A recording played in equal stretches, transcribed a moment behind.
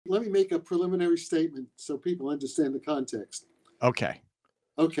let me make a preliminary statement so people understand the context. Okay.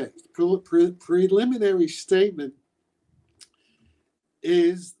 Okay. Preliminary statement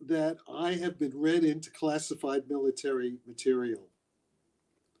is that I have been read into classified military material.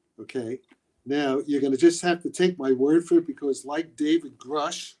 Okay. Now you're going to just have to take my word for it, because, like David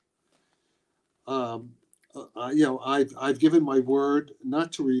Grusch, I've given my word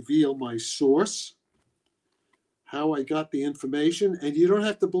not to reveal my source, how I got the information, and you don't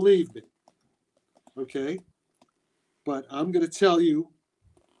have to believe me. Okay. But I'm going to tell you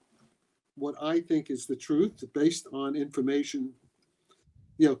what I think is the truth based on information,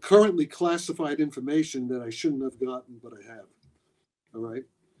 currently classified information that I shouldn't have gotten, but I have. All right.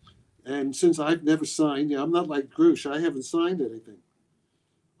 And since I've never signed, I'm not like Grusch. I haven't signed anything.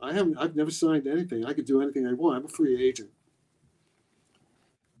 I've never signed anything. I could do anything I want. I'm a free agent.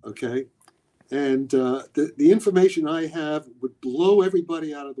 Okay. And the information I have would blow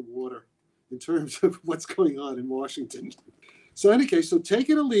everybody out of the water in terms of what's going on in Washington. So in any case, so take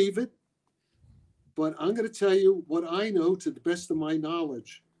it or leave it. But I'm going to tell you what I know to the best of my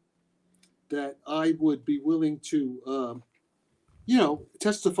knowledge, that I would be willing to,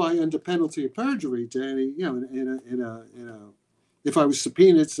 testify under penalty of perjury, Danny. If I was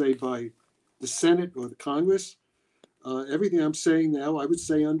subpoenaed, say, by the Senate or the Congress, everything I'm saying now, I would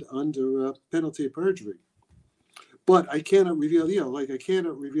say under penalty of perjury. But I cannot reveal, I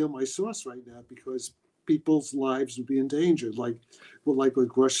cannot reveal my source right now, because people's lives would be endangered, like what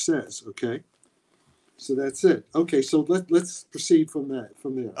Grusch says. Okay. So that's it. Okay, so let's proceed from there.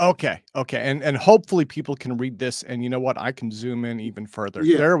 Okay. And hopefully people can read this, and you know what? I can zoom in even further.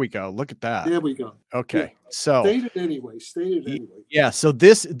 Yeah. There we go. Look at that. There we go. Okay. Yeah. So state it anyway. Yeah. So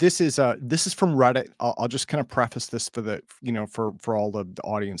this is from Reddit. I'll just kind of preface this for the for all the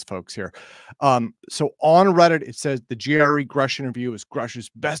audience folks here. So on Reddit it says the GRE Grusch interview is Grusch's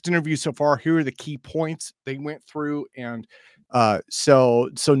best interview so far. Here are the key points they went through, and so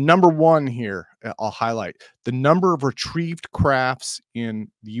number one here, I'll highlight the number of retrieved crafts in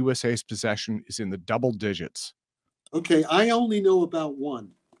the USA's possession is in the double digits. Okay, I only know about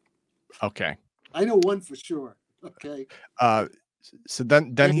one. Okay, I know one for sure. Okay. So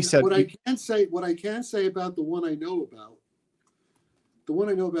then he said what I can say about the one I know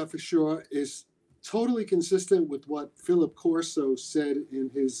about for sure is totally consistent with what Philip Corso said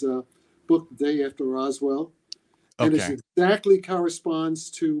in his book Day After Roswell. And it exactly corresponds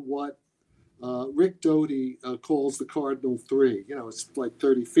to what Rick Doty calls the Cardinal 3. It's like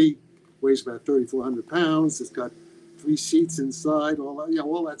 30 feet, weighs about 3,400 pounds. It's got 3 seats inside,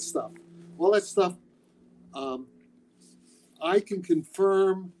 all that stuff. All that stuff I can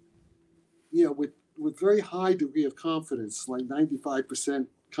confirm, with very high degree of confidence, like 95%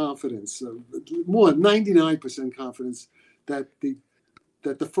 confidence, more than 99% confidence, that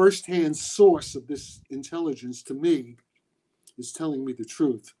the first-hand source of this intelligence to me is telling me the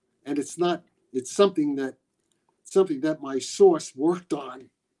truth. And it's something that my source worked on,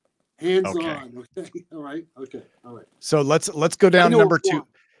 hands-on. Okay. All right. Okay. All right. So let's go down number 2.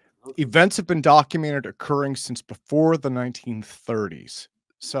 Okay. Events have been documented occurring since before the 1930s.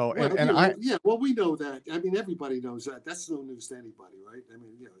 So, well, we know that. I mean, everybody knows that. That's no news to anybody, right? I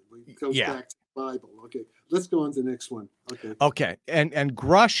mean, it goes back to the Bible. Okay, let's go on to the next one. Okay. And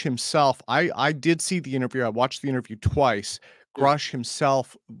Grusch himself, I did see the interview. I watched the interview twice. Grusch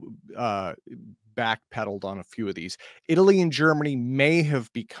himself backpedaled on a few of these. Italy and Germany may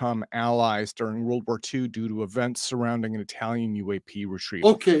have become allies during World War II due to events surrounding an Italian UAP retrieval.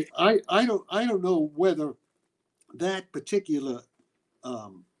 Okay, I don't know whether that particular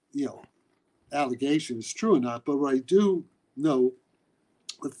allegation is true or not, but what I do know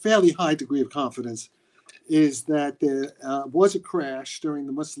with fairly high degree of confidence is that there was a crash during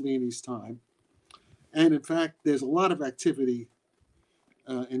the Mussolini's time, and in fact, there's a lot of activity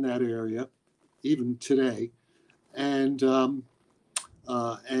in that area, even today, and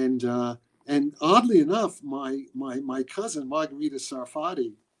oddly enough, my cousin Margherita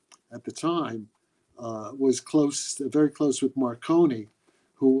Sarfatti, at the time, was very close with Marconi,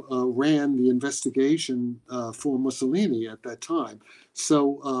 who ran the investigation for Mussolini at that time.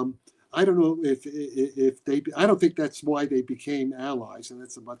 So I don't know if they. I don't think that's why they became allies, and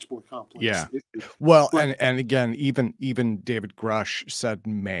that's a much more complex issue. Well, and again, even David Grusch said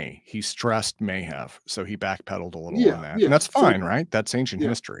may. He stressed may have, so he backpedaled a little on that, and that's fine, right? That's ancient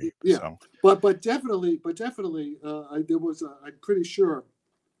history. Yeah, so. but definitely, there was. I'm pretty sure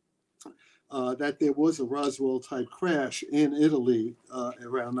that there was a Roswell type crash in Italy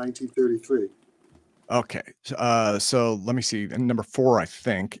around 1933. Okay, so let me see. And number 4, I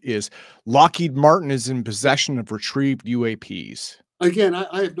think, is Lockheed Martin is in possession of retrieved UAPs. Again,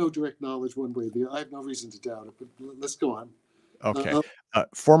 I have no direct knowledge one way or the other. I have no reason to doubt it, but let's go on. Okay. Uh,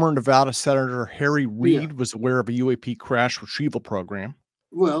 Former Nevada Senator Harry yeah. Reid was aware of a UAP crash retrieval program.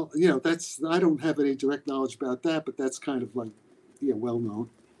 Well, that's I don't have any direct knowledge about that, but that's kind of like, well known.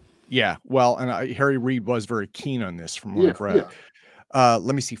 Yeah, well, and Harry Reid was very keen on this from what Yeah, I've read. yeah.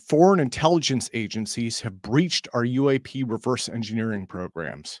 Let me see. Foreign intelligence agencies have breached our UAP reverse engineering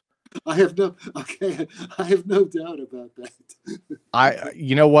programs. I have no okay. I have no doubt about that.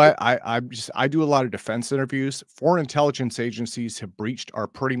 You know what? I do a lot of defense interviews. Foreign intelligence agencies have breached our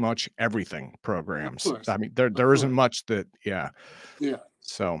pretty much everything Of programs. course, I mean, of there isn't course. much that, yeah. Yeah,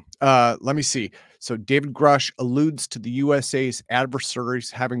 So, let me see. So David Grusch alludes to the USA's adversaries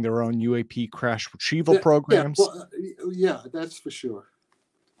having their own UAP crash retrieval yeah. programs. Well, yeah, that's for sure.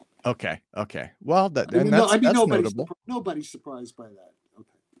 Okay, okay. Well, that I and mean, no, I mean that's notable. nobody's surprised by that. Okay.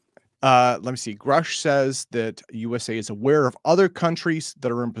 Let me see. Grush says that USA is aware of other countries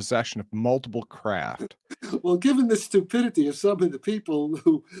that are in possession of multiple craft. Well, given the stupidity of some of the people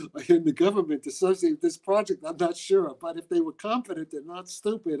who are in the government associated with this project, I'm not sure. But if they were confident and not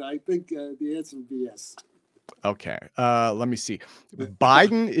stupid, I think the answer would be yes. Okay. Let me see.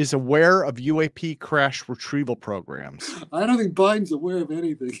 Biden is aware of UAP crash retrieval programs. I don't think Biden's aware of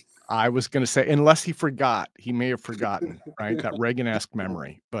anything. I was going to say, unless he forgot, he may have forgotten, right? That Reagan-esque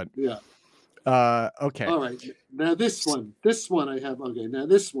memory. But Yeah. okay. All right. Now this one I have. Okay. Now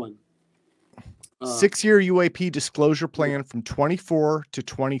this one. 6-year UAP disclosure plan from 24 to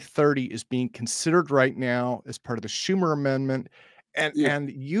 2030 is being considered right now as part of the Schumer amendment. And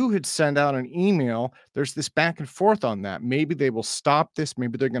you had sent out an email. There's this back and forth on that. Maybe they will stop this.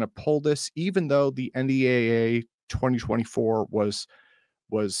 Maybe they're going to pull this, even though the NDAA 2024 was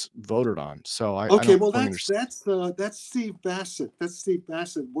voted on. So I Okay. don't Well, fully understand. that's Steve Bassett. That's Steve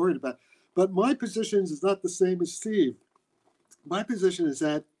Bassett worried about. But my position is not the same as Steve. My position is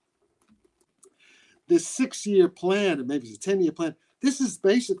that this 6-year plan, and maybe it's a 10-year plan. This is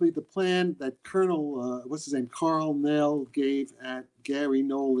basically the plan that Colonel, what's his name, Carl Nell gave at Gary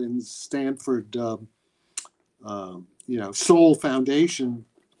Nolan's Stanford, Soul Foundation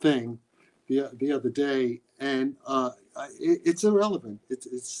thing the other day, and it's irrelevant.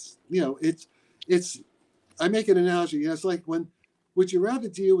 It's. I make an analogy. It's like would you rather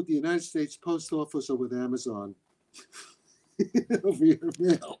deal with the United States Post Office or with Amazon over your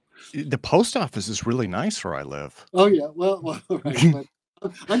mail? The post office is really nice where I live. Oh yeah, well, all right.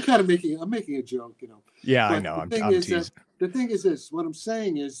 But I'm making a joke, Yeah, I But know. the thing I'm is that teasing. the thing is this. What I'm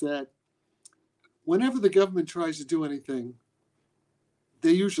saying is that whenever the government tries to do anything,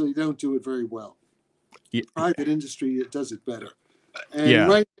 they usually don't do it very well. Yeah, Private industry does it better. And yeah.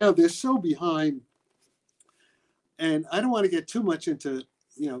 right now they're so behind. And I don't want to get too much into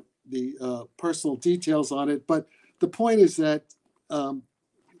the personal details on it, but the point is that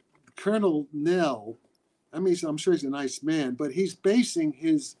Colonel Nell, I mean, I'm sure he's a nice man, but he's basing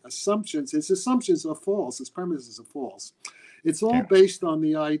his assumptions. His assumptions are false. His premises are false. It's all Yeah. based on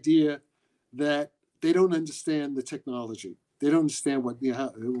the idea that they don't understand the technology. They don't understand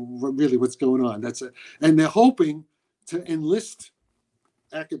really what's going on. That's it, and they're hoping to enlist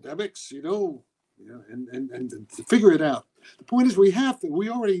academics, and to figure it out. The point is, we have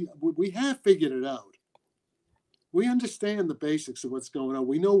figured it out. We understand the basics of what's going on.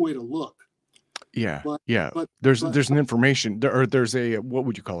 We know where to look. Yeah, But yeah. but There's but there's an information there, or there's a what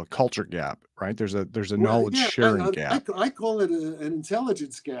would you call a culture gap, right? There's a well, knowledge yeah, sharing gap. I call it an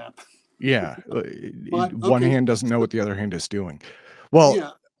intelligence gap. Yeah, But one okay, hand doesn't know what the other hand is doing. Well,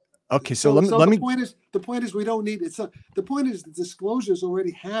 yeah. okay, so So let the me. point is we don't need it's not, the point is the disclosure's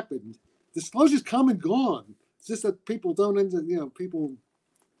already happened. Disclosure's come and gone. It's just that people people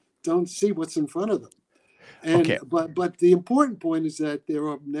don't see what's in front of them. And Okay, but the important point is that there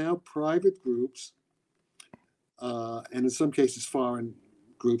are now private groups, and in some cases foreign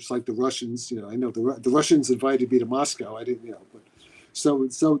groups like the Russians. I know the Russians invited me to Moscow. I didn't, but so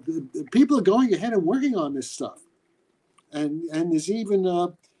the people are going ahead and working on this stuff, and there's even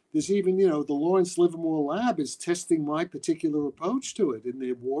the Lawrence Livermore Lab is testing my particular approach to it in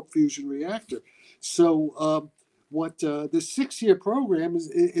their warp fusion reactor. So what the 6-year program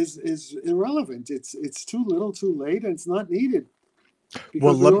is irrelevant. It's too little, too late, and it's not needed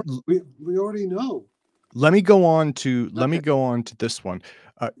well because we already know. let me go on to Okay. this one.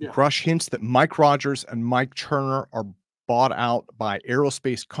 Yeah. Grush hints that Mike Rogers and Mike Turner are bought out by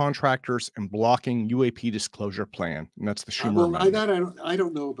aerospace contractors and blocking UAP disclosure plan, and that's the Schumer Well, amendment. I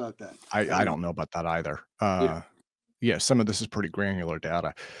don't know about that. I don't know about that either. Yeah. Yeah, some of this is pretty granular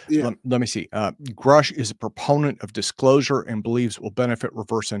data. Yeah. Let me see. Grush is a proponent of disclosure and believes it will benefit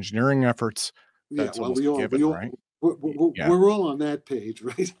reverse engineering efforts. Yeah. That's Well, almost a given, right? Yeah. we're all on that page,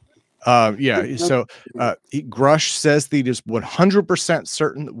 right? Yeah. So Grush says that he is 100%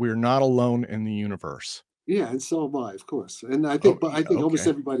 certain that we're not alone in the universe. Yeah, and so am I, of course. And Oh, but I think almost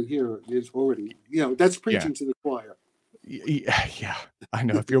okay. everybody here is already, that's Yeah. preaching to the choir. Yeah. I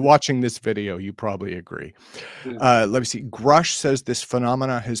know. If you're watching this video, you probably agree. Yeah. Let me see. Grush says this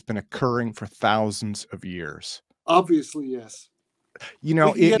phenomena has been occurring for thousands of years. Obviously, yes. You We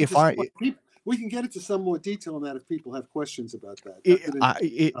know, can get if into some I more, we can get into some more detail on that if people have questions about that. I Not that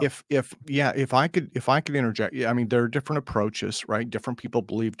I oh, if I could interject, yeah, I mean, there are different approaches, right? Different people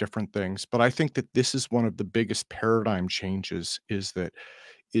believe different things, but I think that this is one of the biggest paradigm changes is that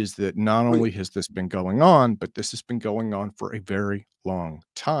not oh yeah, only has this been going on, but this has been going on for a very long oh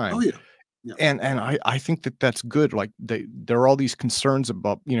time. yeah, yeah, And I think that that's good. Like there are all these concerns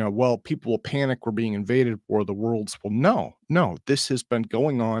about, well, people will panic, we're being invaded, or the world's well, no, this has been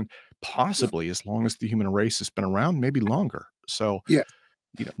going on yeah, possibly as long as the human race has been around, maybe longer. So yeah,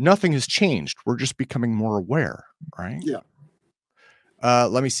 nothing has changed. We're just becoming more aware, right? yeah.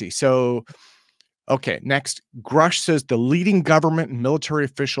 Let me see. So, okay, next, Grush says the leading government and military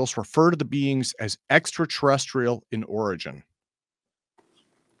officials refer to the beings as extraterrestrial in origin.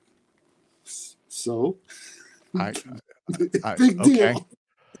 So, I, big okay, deal.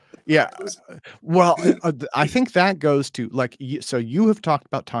 yeah. Well, I think that goes to like, so you have talked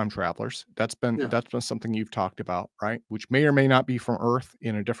about time travelers. Yeah. That's been something you've talked about, right? Which may or may not be from Earth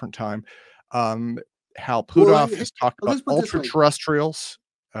in a different time. Um, Hal Well, Puthoff has talked about let's put it this ultra way. terrestrials.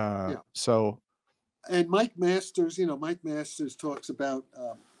 Yeah. So And Mike Masters, Mike Masters talks about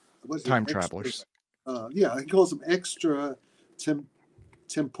what is it? time Extra. travelers, Yeah, he calls them extra temporal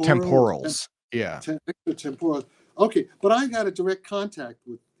or temporals. Yeah. extra temporal. Okay, but I got a direct contact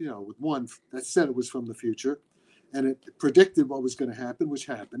with with one that said it was from the future, and it predicted what was going to happen, which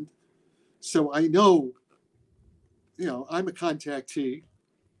happened. So I know, I'm a contactee,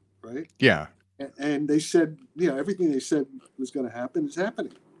 right? Yeah. And they said, everything they said was going to happen is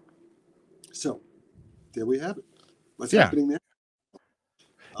happening. So there we have it. What's Yeah. happening there?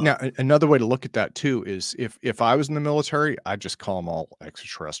 Now, another way to look at that too is if I was in the military, I'd just call them all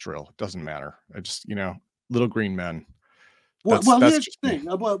extraterrestrial. It doesn't matter. I just, little green men. Well, That's here's just the me.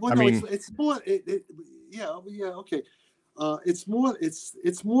 thing. Well, I no, mean, it's more. Yeah, okay. It's more.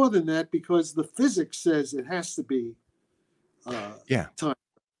 It's more than that because the physics says it has to be yeah. time.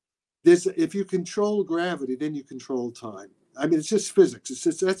 If you control gravity, then you control time. I mean, it's just physics.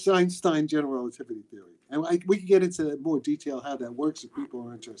 That's Einstein general relativity theory, and we can get into more detail how that works if people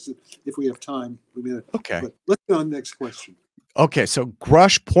are interested. If we have time, Okay. but let's go on to the next question. Okay. So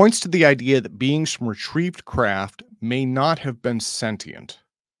Grush points to the idea that beings from retrieved craft may not have been sentient.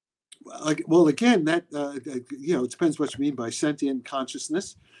 Well, again, that it depends what you mean by sentient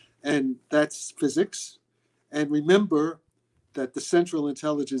consciousness, and that's physics. And remember that the Central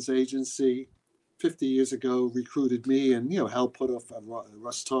Intelligence Agency 50 years ago recruited me and Hal Puthoff,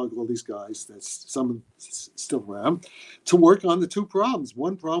 Russ Tugg, all these guys. That's some still around to work on the two problems.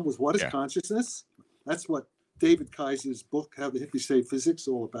 One problem was what is Yeah. consciousness? That's what David Kaiser's book, How the Hippies Saved Physics,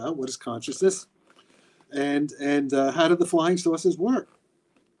 all about. What is consciousness? And how do the flying saucers work?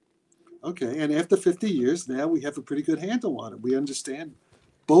 Okay, and after 50 years, now we have a pretty good handle on it. We understand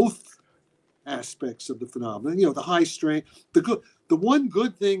both aspects of the phenomenon. The high strain. The one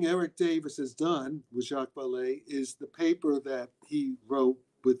good thing Eric Davis has done with Jacques Vallée is the paper that he wrote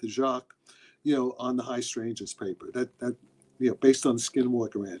with Jacques, on the high strangeness paper. That based on the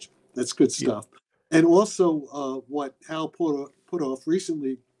Skinwalker Ranch. That's good stuff. Yeah. And also what Hal Puthoff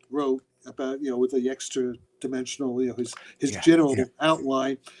recently wrote about, with the extra dimensional, his general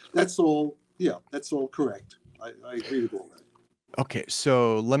outline. That's all. Yeah, that's all correct. I agree with all that. Okay,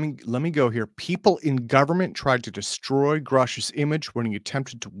 so let me go here. People in government tried to destroy Grush's image when he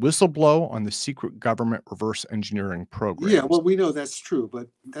attempted to whistleblow on the secret government reverse engineering programs. Yeah, well, we know that's true, but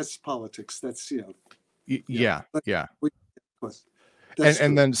that's politics. That's yeah.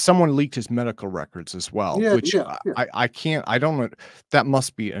 And then someone leaked his medical records as well, which I can't. I don't know. That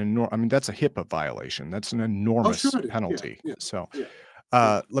must be I mean, that's a HIPAA violation. That's an enormous penalty. So,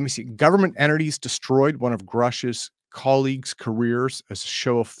 let me see. Government entities destroyed one of Grush's colleagues' careers as a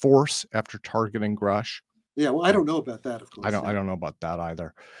show of force after targeting Grush. Yeah, well, I don't know about that, of course. I don't know about that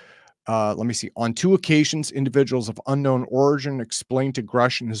either. Let me see. On 2 occasions, individuals of unknown origin explained to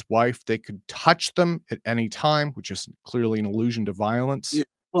Grush and his wife they could touch them at any time, which is clearly an allusion to violence. Yeah.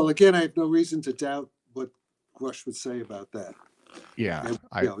 Well, again, I have no reason to doubt what Grush would say about that. Yeah,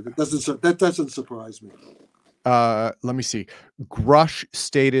 that doesn't surprise me. Let me see. Grush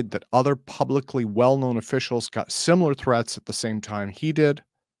stated that other publicly well-known officials got similar threats at the same time he did.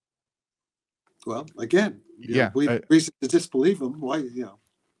 Well, again, Yeah. we have reason to disbelieve them. Why,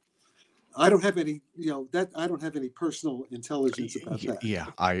 I don't have any, I don't have any personal intelligence about that. Yeah,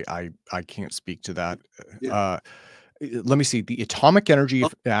 I can't speak to that. Yeah. Uh, Let me see. The Atomic Energy Oh,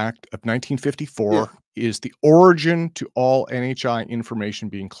 Act of yeah. 1954 is the origin to all NHI information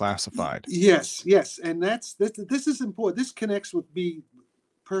being classified. Yes, yes, and this is important. This connects with me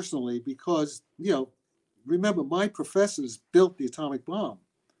personally because remember my professors built the atomic bomb.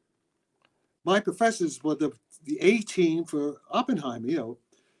 My professors were the A team for Oppenheimer.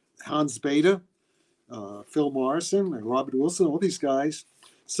 Hans Bethe, Phil Morrison, and Robert Wilson, all these guys.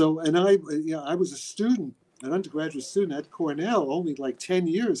 So, and I was a student, an undergraduate student at Cornell, only like 10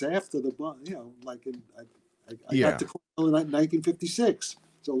 years after the bomb. I got Yeah. to Cornell in 1956.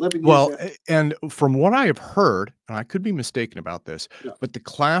 So 11 years Well, after. and from what I have heard, and I could be mistaken about this, Yeah. but the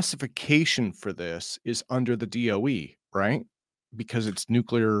classification for this is under the DOE, right? Because it's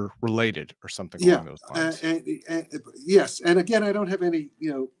nuclear related or something Yeah, along those lines. yes, and again, I don't have any,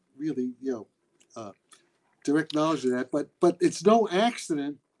 really, uh, direct knowledge of that, but it's no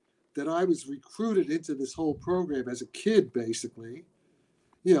accident that I was recruited into this whole program as a kid, basically,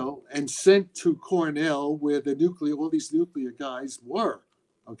 and sent to Cornell, where all these nuclear guys were.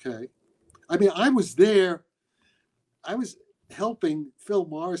 Okay, I mean, I was there. I was helping Phil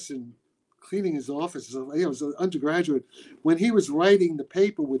Morrison cleaning his office. I was an undergraduate when he was writing the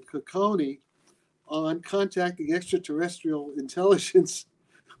paper with Cocconi on contacting extraterrestrial intelligence,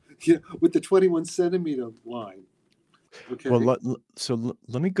 with the 21 centimeter line. Well, Okay.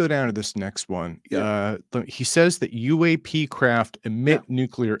 let me go down to this next one. Yeah. He says that UAP craft Yeah. emit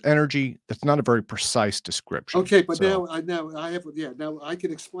nuclear energy. That's not a very precise description. Okay. But So, now I have, now I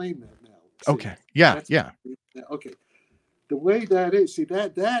can explain that now. See, okay. Yeah, that's, yeah, okay. The way that is, see,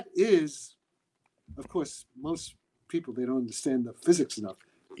 that is, of course, most people, they don't understand the physics enough.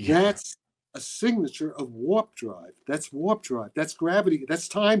 yeah. That's a signature of warp drive. That's warp drive. That's gravity. That's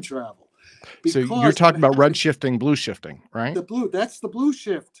time travel. So you're Because what talking about red happens, shifting, blue shifting, right? that's the blue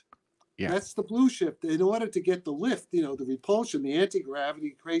shift. Yeah. That's the blue shift. In order to get the lift, the repulsion, the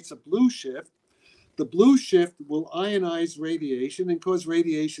anti-gravity creates a blue shift. The blue shift will ionize radiation and cause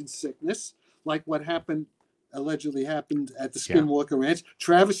radiation sickness, like what allegedly happened at the Yeah. Skinwalker Ranch.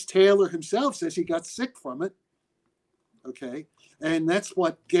 Travis Taylor himself says he got sick from it. Okay. And that's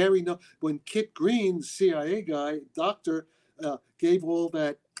what when Kit Green, the CIA guy, doctor, gave all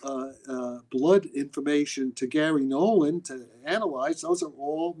that blood information to Gary Nolan to analyze, those are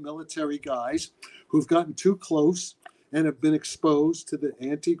all military guys who've gotten too close and have been exposed to the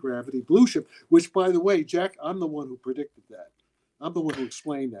anti-gravity blue shift, which, by the way, Jack, I'm the one who predicted that. I'm the one who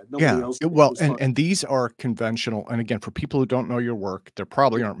explained that. Nobody Yeah. else Well, was and these are conventional. And again, for people who don't know your work, there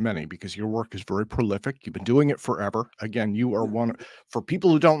probably yeah, aren't many because your work is very prolific. You've been doing it forever. Again, you are yeah. one, for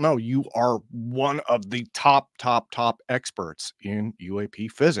people who don't know, you are one of the top experts in UAP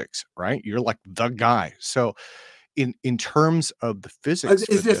physics, right? You're like the guy. So in terms of the physics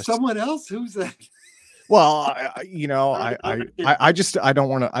for Is there this, someone else? Who's that? well, I don't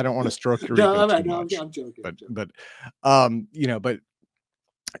want to stroke your No, ego I'm too right. No, much, I'm joking. I'm joking. but but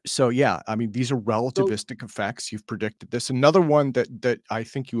so yeah, I mean, these are So relativistic effects. You've predicted this. Another one that I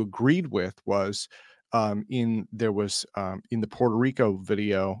think you agreed with was in the Puerto Rico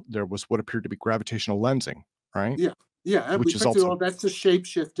video, there was what appeared to be gravitational lensing, right? yeah, yeah, and we Which is picked it also all. That's the shape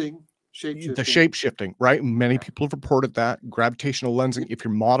shifting, the shape shifting, right? Many Yeah, people have reported that gravitational lensing, yeah, if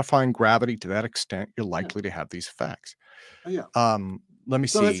you're modifying gravity to that extent, you're yeah, likely to have these effects. yeah. Let me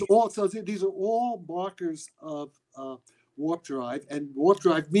So that's see. all. So these are all markers of warp drive, and warp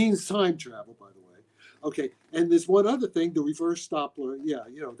drive means time travel, by the way. Okay, and there's one other thing: the reverse Doppler. Yeah,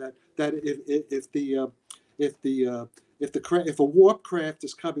 that if the if a warp craft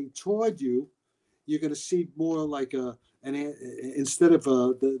is coming toward you, you're going to see more like instead of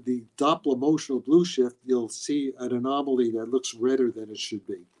the Doppler motional blue shift, you'll see an anomaly that looks redder than it should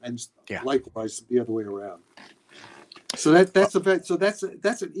be, and Yeah. likewise the other way around. So that's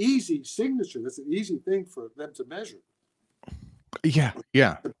an easy signature. That's an easy thing for them to measure. Yeah.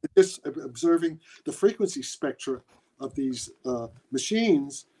 Yeah. Just observing the frequency spectra of these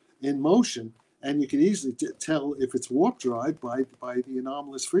machines in motion, and you can easily tell if it's warp drive by the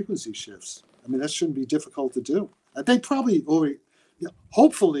anomalous frequency shifts. I mean, that shouldn't be difficult to do. They probably already,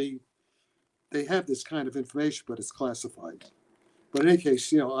 hopefully, they have this kind of information, but it's classified. But in any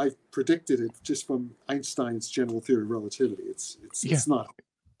case, I predicted it just from Einstein's general theory of relativity. Yeah. It's not.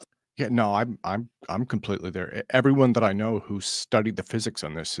 Yeah, no, I'm completely there. Everyone that I know who studied the physics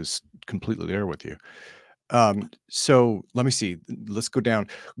on this is completely there with you. So let me see. Let's go down.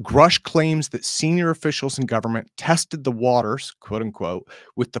 Grusch claims that senior officials in government tested the waters, quote unquote,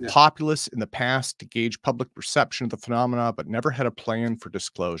 with the Yeah. populace in the past to gauge public perception of the phenomena, but never had a plan for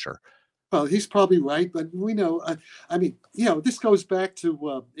disclosure. Well, he's probably right, but we know. I mean, this goes back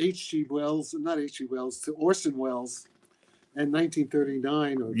to H.G. Wells, not H.G. Wells, to Orson Welles in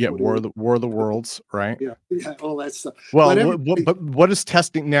 1939 or Yeah, 48. War of the Worlds, right? Yeah, all that stuff. Well, But everybody, but what is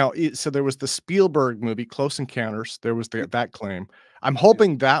testing now? So there was the Spielberg movie, Close Encounters. There was that claim. I'm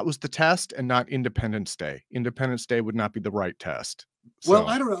hoping that was the test and not Independence Day. Independence Day would not be the right test. well, So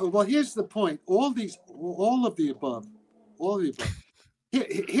I don't know. Well, here's the point. All of the above, all of the above.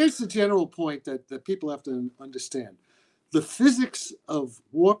 Here's the general point that people have to understand. The physics of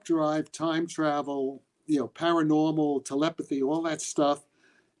warp drive, time travel, paranormal, telepathy, all that stuff,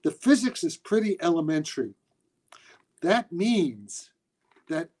 the physics is pretty elementary. That means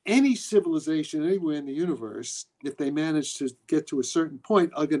that any civilization anywhere in the universe, if they manage to get to a certain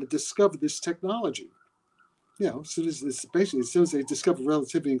point, are going to discover this technology. So this is basically, as soon as they discover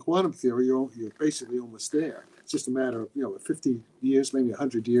relativity and quantum theory, you're basically almost there. It's just a matter of 50 years, maybe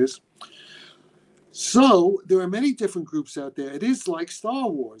 100 years. So there are many different groups out there. It is like Star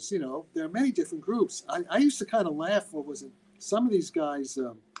Wars. There are many different groups. I used to kind of laugh. What was it? Some of these guys,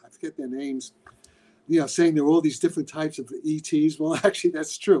 I forget their names, saying there are all these different types of ETs. Well, actually,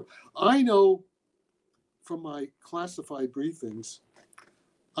 that's true. I know from my classified briefings,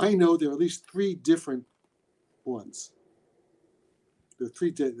 I know there are at least 3 different ones. There are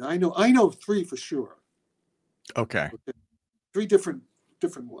 3. I know 3 for sure. okay. 3 different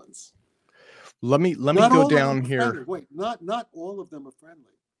ones. Let me Not go all of them down are here. friendly. Wait, not all of them are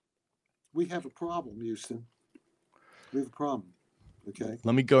friendly. We have a problem, Houston. We have a problem. Okay.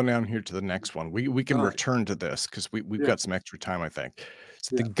 Let me go down here to the next one. We can All right. return to this because we've Yeah. got some extra time, I think.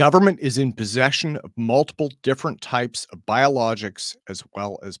 So Yeah. the government is in possession of multiple different types of biologics as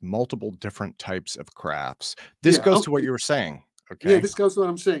well as multiple different types of crafts. This Yeah, goes to what okay. you were saying. Yeah, Okay. this goes to what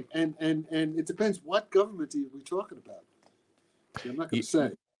I'm saying. And it depends what government are we talking about. See, I'm not going to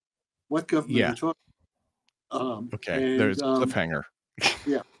say what government Yeah. we're talking about. Okay. There's cliffhanger.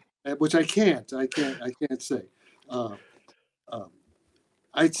 Yeah, which I can't say.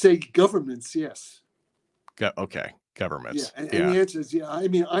 I'd say governments, yes. Okay. Governments. Yeah, and the answer is yeah. I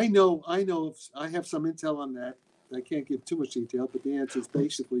mean, I know. I have some intel on that. I can't give too much detail, but the answer is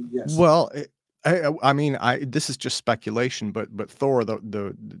basically yes. Well, I mean, this is just speculation, but Thor,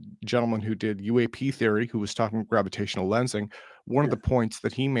 the gentleman who did UAP theory, who was talking gravitational lensing, one of the points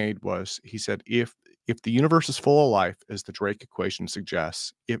that he made was he said if the universe is full of life, as the Drake equation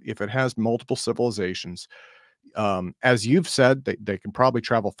suggests, if it has multiple civilizations, as you've said, they can probably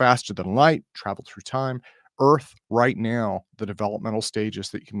travel faster than light, travel through time. Earth right now, the developmental stages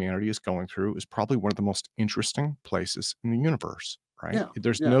that humanity is going through is probably one of the most interesting places in the universe, right? Yeah,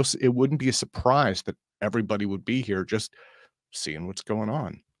 There's yeah. it wouldn't be a surprise that everybody would be here just seeing what's going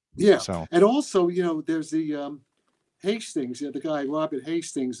on. Yeah. So, And also, there's the Hastings, the guy Robert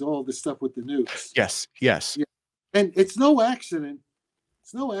Hastings, all the stuff with the nukes. yes. Yeah. And it's no accident.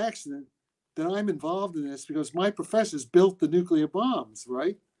 It's no accident that I'm involved in this because my professors built the nuclear bombs,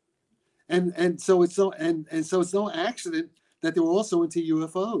 right? And so it's no accident that they were also into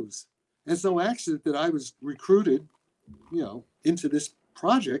UFOs. And it's no accident that I was recruited, into this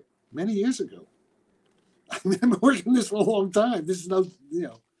project many years ago. I've been working on this for a long time. This is and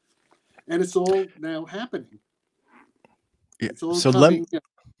it's all now happening. Yeah. It's all So coming.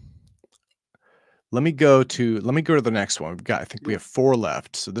 let me go to the next one. I think we have 4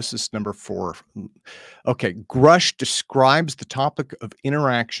 left. So this is number 4. Okay. Grusch describes the topic of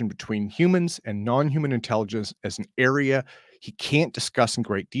interaction between humans and non-human intelligence as an area he can't discuss in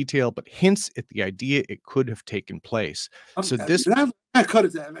great detail, but hints at the idea it could have taken place. So this,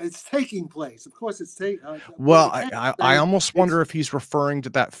 it's taking place. Of course, it's taking. well, I almost wonder if he's referring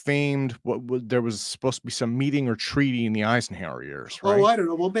to that famed there was supposed to be some meeting or treaty in the Eisenhower years, right? Oh, I don't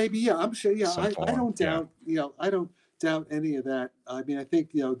know. Well, maybe yeah. I'm sure. Yeah, I don't doubt. Yeah. I don't doubt any of that. I mean, I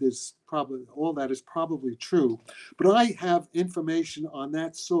think there's probably all that is probably true, but I have information on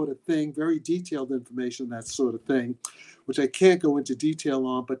that sort of thing, very detailed information on that sort of thing, which I can't go into detail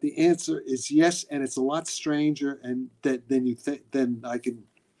on. But the answer is yes, and it's a lot stranger, and than you think. Then I can.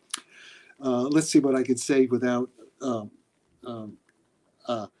 Let's see what I can say without. The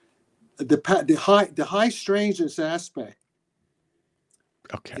high strangeness aspect.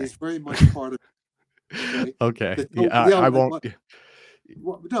 Okay. Is very much part of it. Okay. I won't.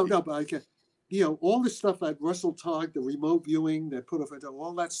 No, but I can. All this stuff like Russell Todd, the remote viewing, that put off,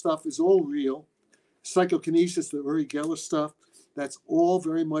 all that stuff is all real. Psychokinesis, the Uri Geller stuff, that's all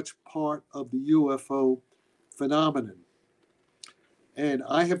very much part of the UFO phenomenon. And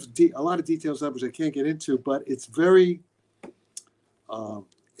I have a lot of details of which I can't get into, but it's very,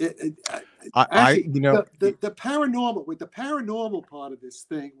 actually, you know, the paranormal, with the paranormal part of this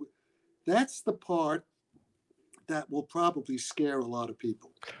thing, that's the part that will probably scare a lot of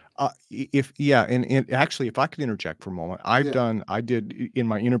people. and actually, if I could interject for a moment, I did in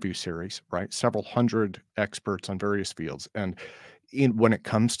my interview series, right, several hundred experts on various fields, and when it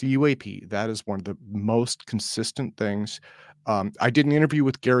comes to UAP, that is one of the most consistent things. I did an interview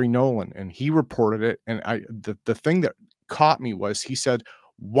with Gary Nolan, and he reported it, and the thing that caught me was he said,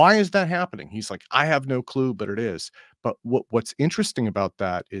 "Why is that happening?" He's like, "I have no clue, but it is." But what's interesting about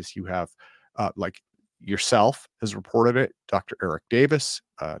that is you have like yourself has reported it, Dr. Eric Davis,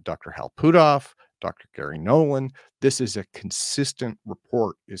 Dr. Hal Puthoff, Dr. Gary Nolan. This is a consistent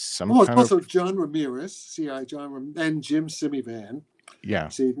report. Is some Well, it's kind of also John Ramirez, CI and Jim Simivan. yeah.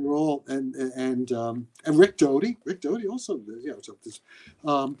 See, they're all and Rick Doty. Rick Doty also, yeah.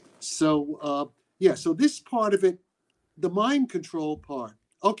 So this part of it, the mind control part.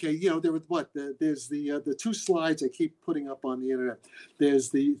 Okay, there was there's the two slides I keep putting up on the internet.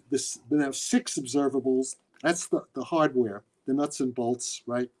 There's now 6 observables. That's the hardware, the nuts and bolts,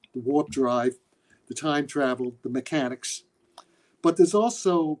 right? The warp drive, the time travel, the mechanics. But there's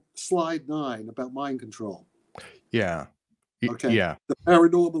also slide 9 about mind control. Yeah. Okay. Yeah. The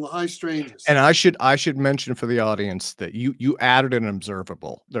paranormal, the high strangeness. And I should mention for the audience that you added an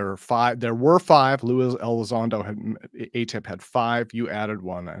observable. There were 5. Luis Elizondo ATIP had 5. You added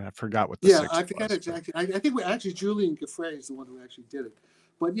 1, and I forgot what the 6th I forgot was. exactly. I think Julian Gaffrey is the one who actually did it.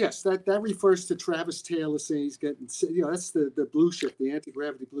 But yes, that refers to Travis Taylor saying he's getting, that's the blue shift, the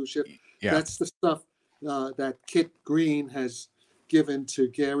anti-gravity blue shift. Yeah. That's the stuff that Kit Green has given to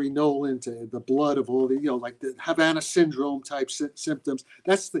Gary Nolan, to the blood of all the, like the Havana syndrome type symptoms.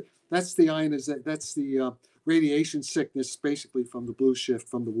 That's the radiation sickness, basically from the blue shift,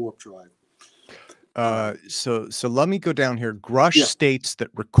 from the warp drive. So let me go down here. Grusch states that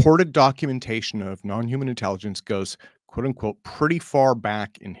recorded documentation of non-human intelligence goes, quote unquote, pretty far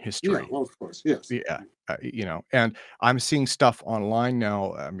back in history. Yeah, well, of course, yes. Yeah, and I'm seeing stuff online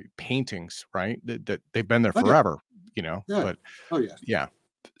now, paintings, right? That they've been there forever, but yeah.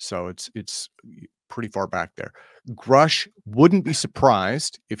 So it's pretty far back there. Grusch wouldn't be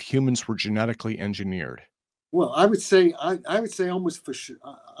surprised if humans were genetically engineered. Well, I would say almost for sure.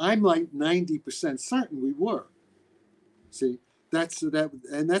 I'm like 90% certain we were. See,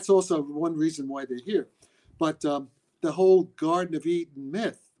 and that's also one reason why they're here. But the whole Garden of Eden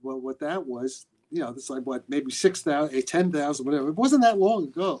myth, well, what that was, it's like maybe 6,000, 10,000, whatever. It wasn't that long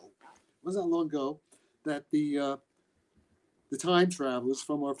ago. That the time travelers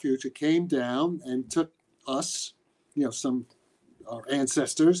from our future came down and took us, our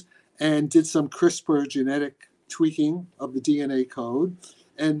ancestors, and did some CRISPR genetic tweaking of the DNA code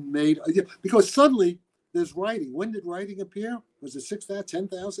and made, because suddenly there's writing. When did writing appear? Was it 6,000,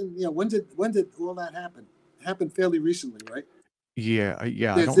 10,000? When did all that happen? It happened fairly recently, right? Yeah. I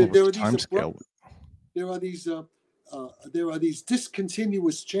don't know what the time scale. There are these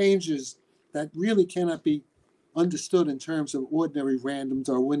discontinuous changes that really cannot be understood in terms of ordinary random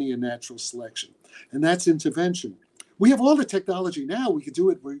Darwinian natural selection. And that's intervention. We have all the technology now. We could do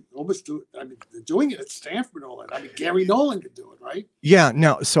it. We almost do it. I mean, they're doing it at Stanford and all that. I mean, Gary Nolan could do it, right? Yeah.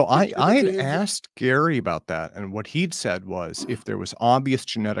 No. So I had asked Gary about that, and what he'd said was, if there was obvious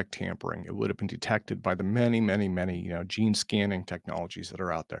genetic tampering, it would have been detected by the many, many, many, gene scanning technologies that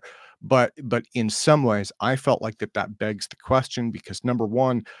are out there. But in some ways, I felt like that begs the question, because number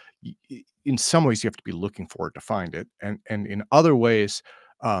one, in some ways you have to be looking for it to find it, and in other ways,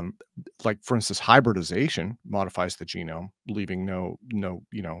 like for instance, hybridization modifies the genome, leaving no,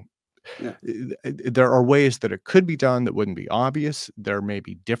 there are ways that it could be done that wouldn't be obvious. There may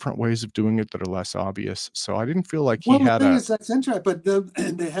be different ways of doing it that are less obvious. So I didn't feel like he had the thing is, that's interesting, but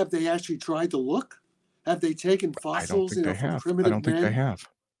have they actually tried to look? Have they taken fossils, from primitive men? I don't think they have.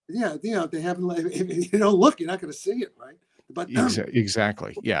 Yeah, they haven't. If you don't look, you're not going to see it, right? But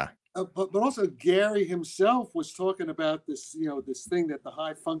exactly, yeah. But also Gary himself was talking about this, this thing that the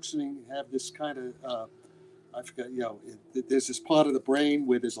high functioning have this kind of, I forgot, there's this part of the brain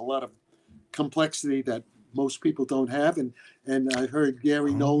where there's a lot of complexity that most people don't have, and I heard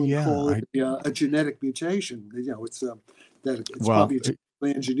Gary Nolan call it a genetic mutation. It's probably a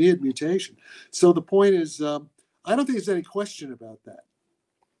genetically engineered mutation. So the point is, I don't think there's any question about that.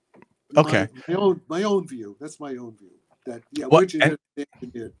 Okay, my own view. That's my own view. That we're genetically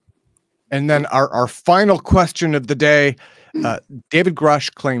engineered. And then our final question of the day, David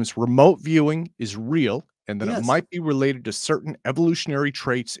Grusch claims remote viewing is real and that it Yes. might be related to certain evolutionary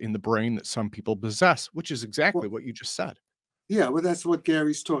traits in the brain that some people possess, which is exactly what you just said. Yeah, well, that's what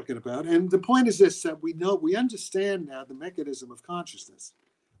Gary's talking about. And the point is this, that we understand now the mechanism of consciousness.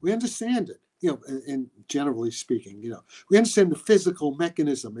 We understand it, and generally speaking, we understand the physical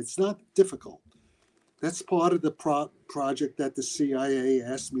mechanism. It's not difficult. That's part of the project that the CIA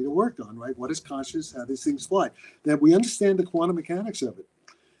asked me to work on, right? What is conscious? How these things fly? That we understand the quantum mechanics of it.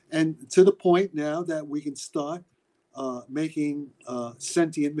 And to the point now that we can start making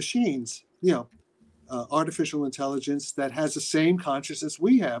sentient machines, artificial intelligence that has the same consciousness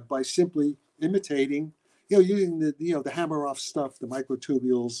we have by simply imitating, using the hammer off stuff, the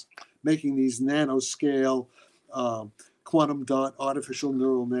microtubules, making these nanoscale quantum dot artificial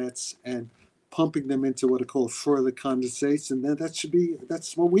neural nets and pumping them into what are called further condensates. And then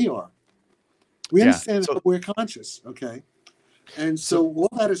that's what we are. We understand that we're conscious. Okay. And so all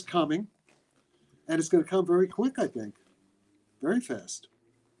that is coming, and it's going to come very quick, I think, very fast.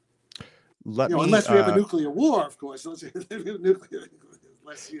 Unless we have a nuclear war, of course.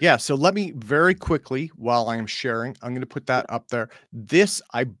 Yeah, so let me very quickly, while I'm sharing, I'm going to put that up there. This,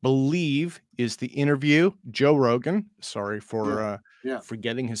 I believe, is the interview. Joe Rogan, sorry for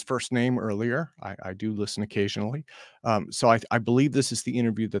forgetting his first name earlier. I do listen occasionally. So I believe this is the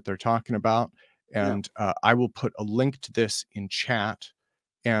interview that they're talking about. And I will put a link to this in chat.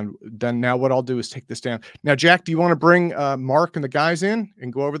 And then now what I'll do is take this down. Now, Jack, do you want to bring Mark and the guys in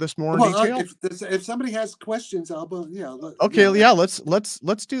and go over this more in detail? If somebody has questions, I'll okay,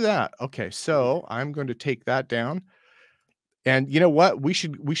 let's do that. Okay, so I'm going to take that down. And you know what? We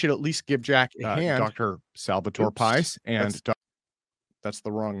should at least give Jack a hand. Dr. Salvatore Pais and that's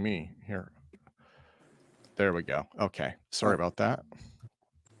the wrong me here. There we go. Okay, sorry about that.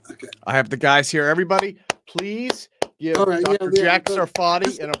 Okay, I have the guys here. Everybody, please give Dr. Jack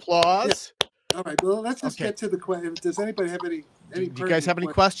Sarfatti an applause. Yeah. All right. Well, let's just get to the question. Does anybody have any? Do you guys have any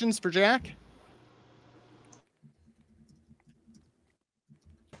questions for Jack?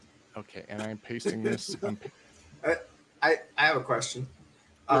 Okay, and I'm pasting this. I have a question.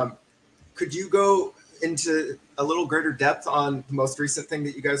 Could you go into a little greater depth on the most recent thing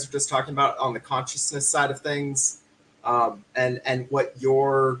that you guys were just talking about on the consciousness side of things, and what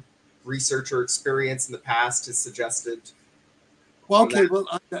your research or experience in the past has suggested? Well, okay. Well,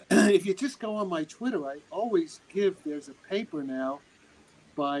 if you just go on my Twitter, I always there's a paper now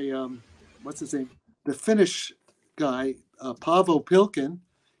by, what's his name? The Finnish guy, Paavo Pilkin.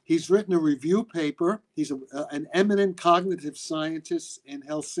 He's written a review paper. He's an eminent cognitive scientist in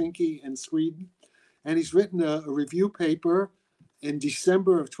Helsinki and Sweden. And he's written a review paper in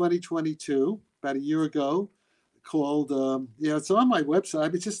December of 2022, about a year ago, called, it's on my website. I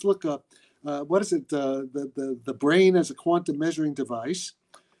mean, just look up, what is it? The brain as a quantum measuring device.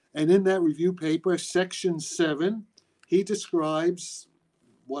 And in that review paper, section 7, he describes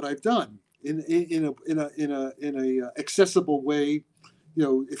what I've done in a accessible way.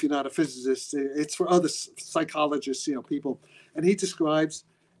 If you're not a physicist, it's for other psychologists, people. And he describes,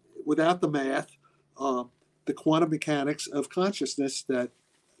 without the math, the quantum mechanics of consciousness that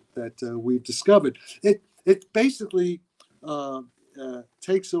we've discovered. It basically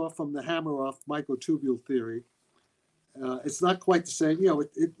takes off from the hammer-off microtubule theory. It's not quite the same.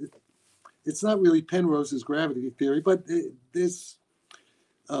 It's not really Penrose's gravity theory, but there's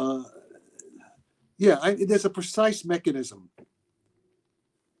a precise mechanism.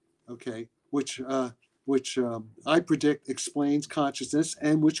 Okay, which I predict explains consciousness,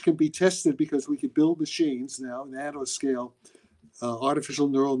 and which can be tested because we can build machines now, nanoscale artificial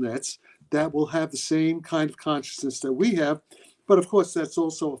neural nets that will have the same kind of consciousness that we have. But of course, that's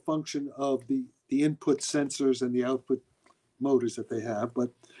also a function of the input sensors and the output motors that they have. But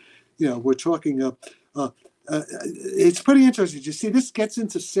we're talking. It's pretty interesting. You see, this gets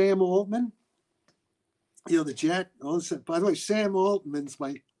into Sam Altman. The Jack. By the way, Sam Altman's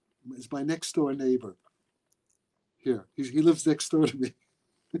my next door neighbor. Here, he lives next door to me.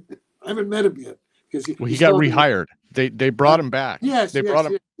 I haven't met him yet because he got rehired. They brought him back. Yes, they brought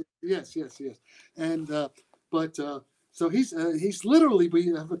him. Yes. And so he's literally, we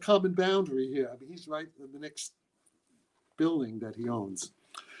have a common boundary here. I mean, he's right in the next building that he owns.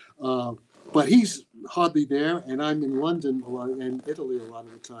 But he's hardly there, and I'm in London and Italy a lot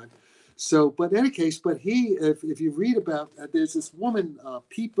of the time. So, but in any case, if you read about, there's this woman,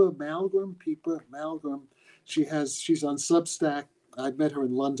 Pippa Malgrim. She's on Substack. I met her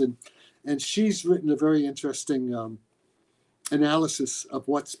in London, and she's written a very interesting analysis of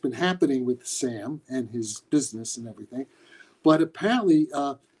what's been happening with Sam and his business and everything. But apparently,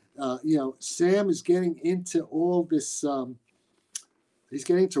 Sam is getting into all this He's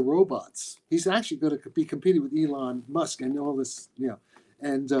getting to robots. He's actually going to be competing with Elon Musk and all this,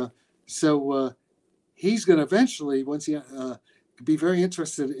 and so he's going to eventually, once he be very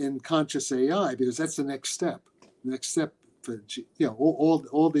interested in conscious AI, because that's the next step. The next step for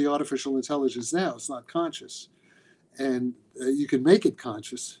all the artificial intelligence now is not conscious, and you can make it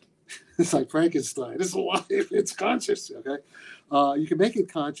conscious. It's like Frankenstein. It's alive. It's conscious. Okay, you can make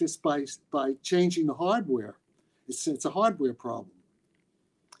it conscious by changing the hardware. It's a hardware problem,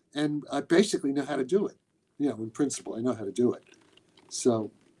 and I basically know how to do it. In principle, I know how to do it.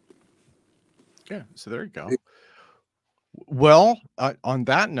 So, yeah. So there you go. Well, on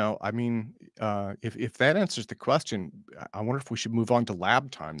that note, I mean, if that answers the question, I wonder if we should move on to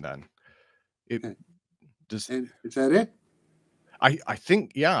lab time then. And is that it? I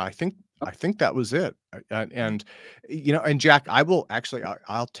think, yeah, I think that was it. And and Jack, I will actually,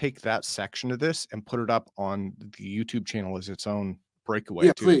 I'll take that section of this and put it up on the YouTube channel as its own breakaway.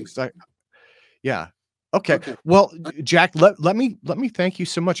 Yeah, too, please. Yeah. Okay. Well, Jack, let me thank you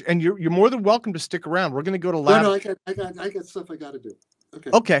so much. And you're more than welcome to stick around. We're going to go to lab. No, I got stuff I got to do.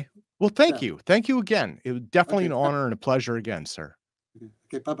 Okay. Okay. Well, thank you. Thank you again. It was definitely an honor and a pleasure again, sir.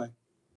 Okay. Bye-bye.